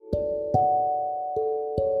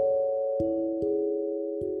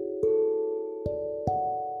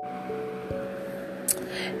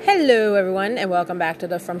Hello, everyone, and welcome back to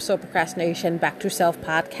the From Soul Procrastination Back to Self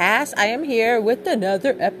podcast. I am here with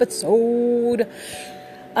another episode.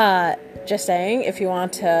 Just saying, if you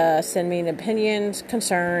want to send me opinions,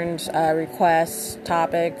 concerns, requests,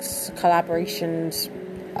 topics, collaborations,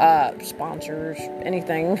 sponsors,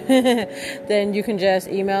 anything, then you can just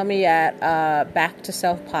email me at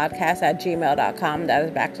backtoselfpodcast@gmail.com. That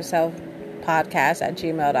is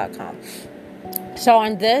backtoselfpodcast@gmail.com. So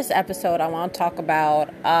on this episode, I want to talk about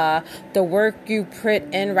the work you put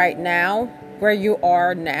in right now. Where you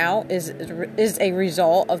are now is a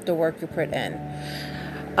result of the work you put in.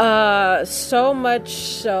 So much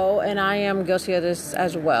so, and I am guilty of this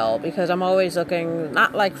as well, because I'm always looking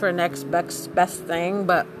not like for next best thing,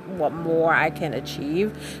 but what more I can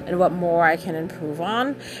achieve and what more I can improve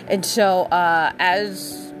on. And so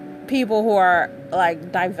as people who are like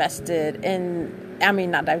invested in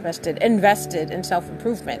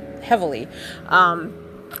self-improvement heavily,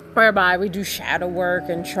 whereby we do shadow work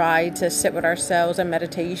and try to sit with ourselves and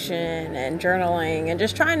meditation and journaling and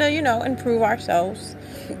just trying to, improve ourselves.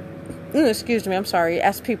 Excuse me, I'm sorry,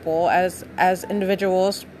 as people, as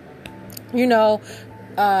individuals,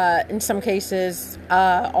 in some cases,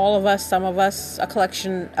 all of us, some of us, a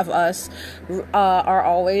collection of us, are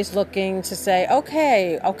always looking to say,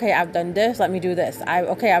 okay, I've done this, let me do this.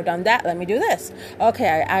 I've done that, let me do this.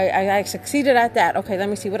 Okay, I succeeded at that. Okay, let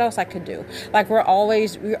me see what else I could do. Like we're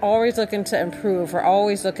always looking to improve. We're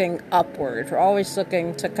always looking upward. We're always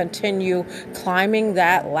looking to continue climbing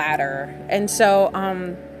that ladder. And so,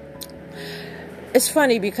 it's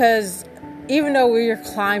funny because even though we're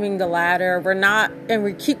climbing the ladder, we're not, and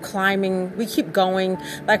we keep climbing, we keep going,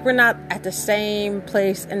 like we're not at the same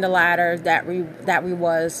place in the ladder that we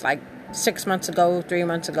was like 6 months ago, 3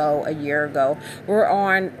 months ago, a year ago. We are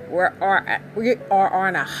on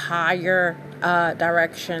a higher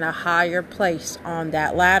direction, a higher place on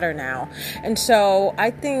that ladder now. And so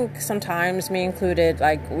I think sometimes, me included,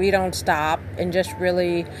 like we don't stop and just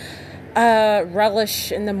really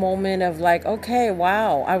relish in the moment of like, okay,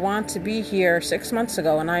 wow, I want to be here 6 months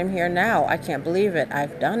ago and I'm here now. I can't believe it.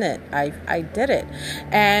 I've done it. I did it.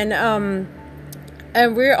 And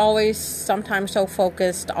we're always sometimes so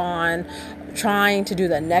focused on trying to do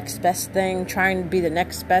the next best thing, trying to be the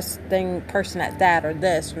next best thing person at that or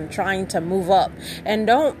this, and trying to move up. And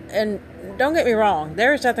don't get me wrong,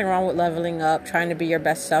 there is nothing wrong with leveling up, trying to be your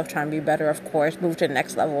best self, trying to be better, of course, move to the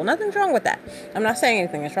next level. Nothing's wrong with that. I'm not saying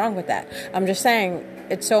anything is wrong with that. I'm just saying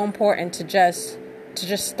it's so important to just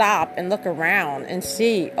stop and look around and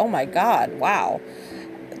see, oh my God, wow.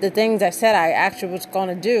 The things I said I actually was going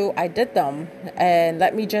to do, I did them. And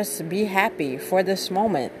let me just be happy for this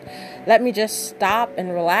moment. Let me just stop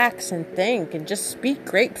and relax and think and just be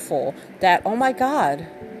grateful that, oh my God,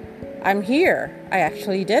 I'm here. I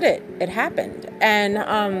actually did it. It happened. And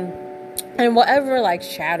whatever like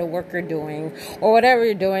shadow work you're doing or whatever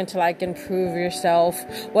you're doing to like improve yourself,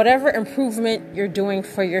 whatever improvement you're doing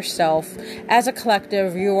for yourself, as a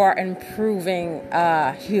collective, you are improving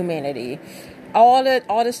humanity. All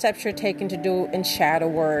the steps you're taking to do in shadow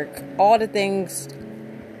work, all the things.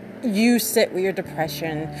 You sit with your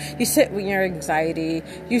depression, you sit with your anxiety,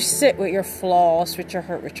 you sit with your flaws, with your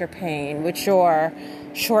hurt, with your pain, with your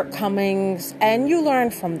shortcomings, and you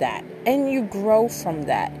learn from that, and you grow from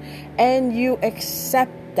that, and you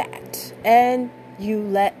accept that, and you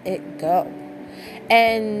let it go.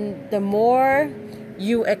 And the more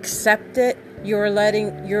you accept it, you're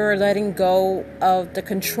letting go of the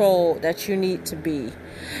control that you need to be.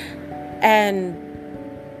 And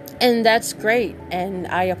that's great, and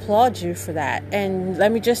I applaud you for that. And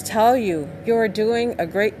let me just tell you, you're doing a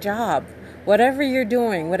great job. Whatever you're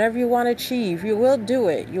doing, whatever you want to achieve, you will do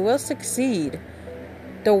it. You will succeed.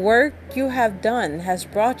 The work you have done has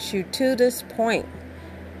brought you to this point.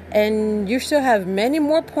 And you still have many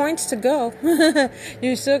more points to go.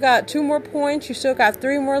 You still got 2 more points. You still got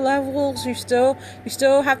 3 more levels. You still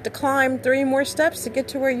have to climb 3 more steps to get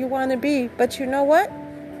to where you want to be. But you know what?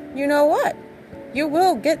 You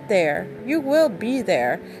will get there. You will be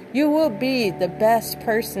there. You will be the best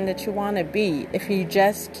person that you want to be if you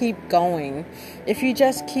just keep going. If you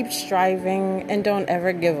just keep striving and don't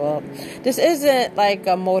ever give up. This isn't like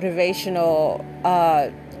a motivational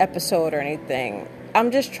episode or anything.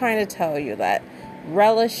 I'm just trying to tell you that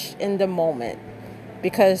relish in the moment,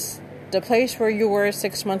 because the place where you were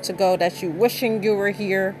 6 months ago that you wishing you were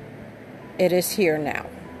here, it is here now.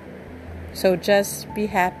 So just be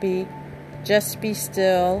happy. Just be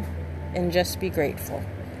still and just be grateful.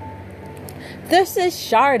 This is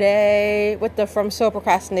Sade with the From Soul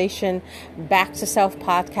Procrastination Back to Self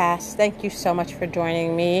podcast. Thank you so much for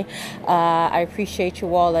joining me. I appreciate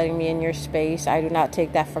you all letting me in your space. I do not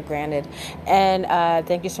take that for granted. And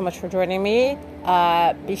thank you so much for joining me.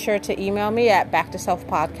 Be sure to email me at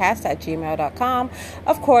backtoselfpodcast@gmail.com.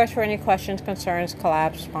 Of course, for any questions, concerns,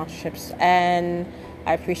 collabs, sponsorships. And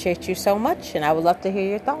I appreciate you so much. And I would love to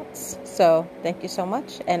hear your thoughts. So thank you so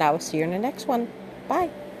much. And I will see you in the next one.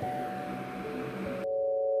 Bye.